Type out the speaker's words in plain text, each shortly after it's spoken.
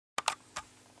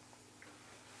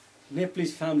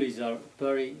Nepalese families are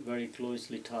very, very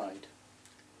closely tied.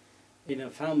 In a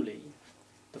family,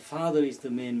 the father is the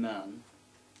main man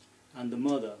and the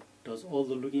mother does all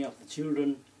the looking after the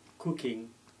children,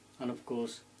 cooking, and of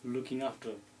course looking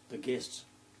after the guests.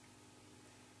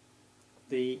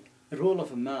 The role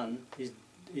of a man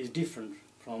is different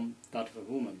from that of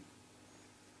a woman.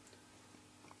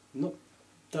 No,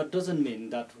 that doesn't mean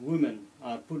that women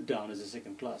are put down as a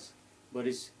second class, but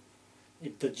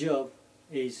the job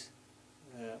is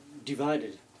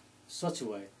divided such a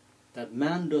way that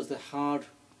man does the hard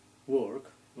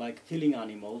work like killing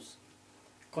animals,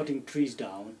 cutting trees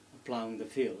down, plowing the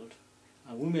field,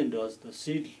 and women does the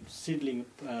seeding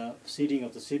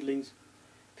of the seedlings,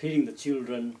 feeding the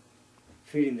children,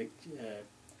 feeding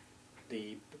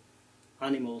the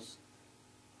animals,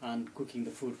 and cooking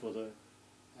the food for the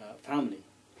family.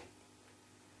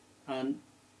 And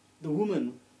the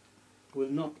woman will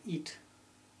not eat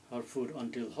her food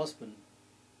until husband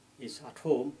is at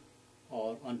home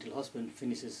or until husband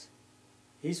finishes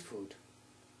his food.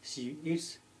 She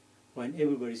eats when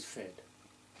everybody is fed.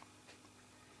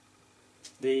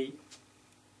 This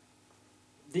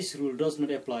rule does not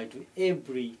apply to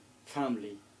every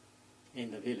family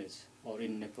in the village or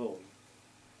in Nepal.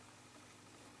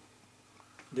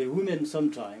 The woman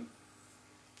sometimes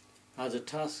has a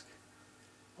task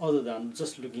other than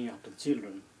just looking after the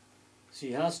children.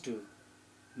 She has to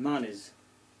manage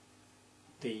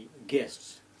the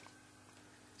guests.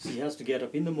 She has to get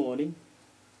up in the morning,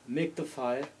 make the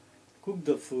fire, cook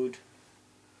the food,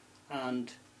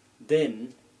 and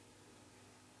then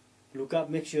look up,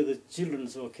 make sure the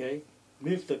children's okay,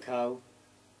 milk the cow,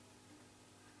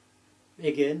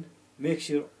 again make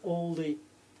sure all the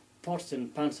pots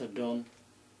and pans are done,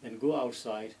 then go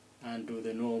outside and do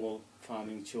the normal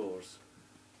farming chores.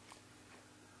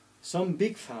 Some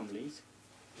big families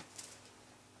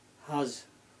has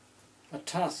a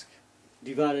task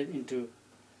divided into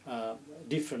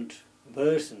different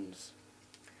versions.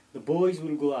 The boys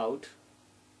will go out,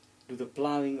 do the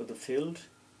plowing of the field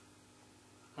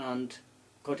and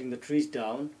cutting the trees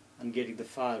down and getting the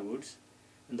firewoods,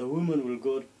 and the woman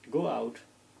will go out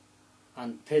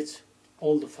and fetch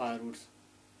all the firewoods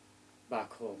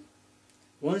back home.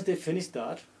 Once they finish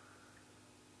that,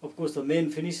 of course the men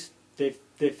finish, they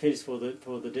finish for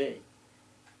the day,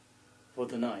 for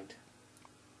the night.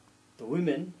 The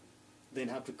women then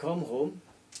have to come home,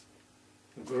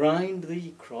 grind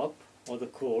the crop or the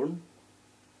corn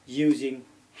using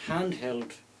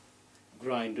handheld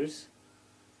grinders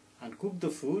and cook the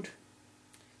food.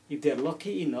 If they are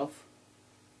lucky enough,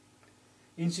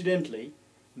 incidentally,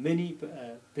 many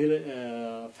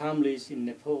families in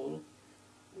Nepal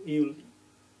will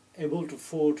able to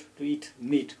afford to eat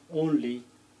meat only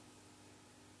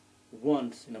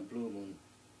once in a blue moon,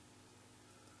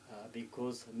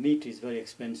 because meat is very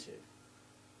expensive.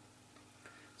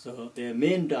 So their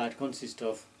main diet consists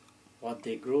of what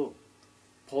they grow: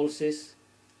 pulses,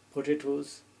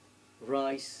 potatoes,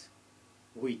 rice,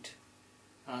 wheat,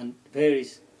 and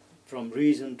varies from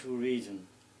region to region.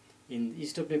 In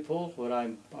east of Nepal, where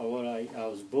I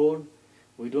was born,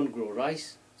 we don't grow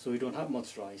rice, so we don't have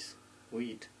much rice.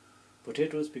 We eat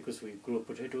potatoes because we grow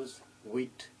potatoes,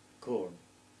 wheat, corn.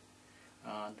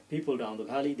 And people down the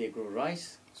valley, they grow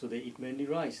rice, so they eat mainly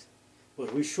rice.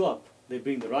 But we show up, they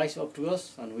bring the rice up to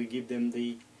us and we give them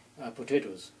the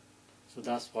potatoes. So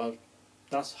that's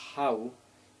how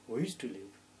we used to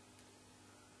live.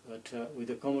 But with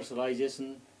the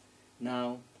commercialization,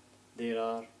 now there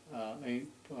are a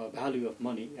value of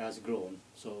money has grown.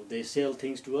 So they sell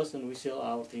things to us and we sell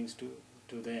our things to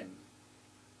them.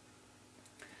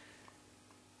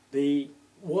 The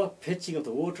fetching of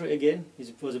the water again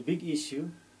was a big issue.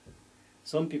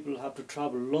 Some people have to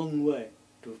travel a long way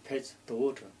to fetch the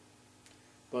water.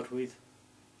 But with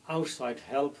outside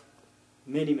help,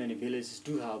 many villages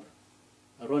do have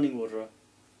running water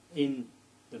in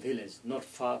the village, not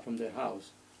far from their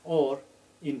house, or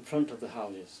in front of the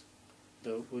houses.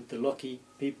 With the lucky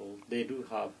people, they do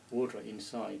have water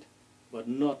inside, but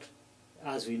not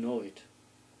as we know it.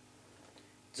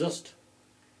 Just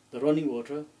the running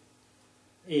water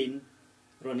in,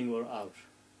 running water out.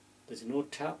 There's no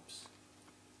taps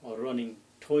or running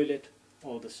toilet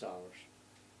or the showers.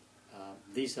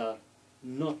 These are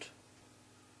not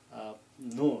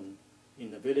known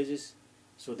in the villages,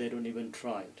 so they don't even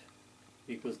try it,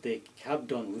 because they have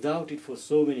done without it for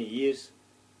so many years,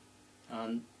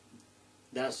 and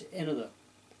that's another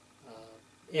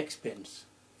expense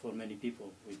for many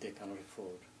people which they cannot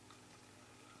afford.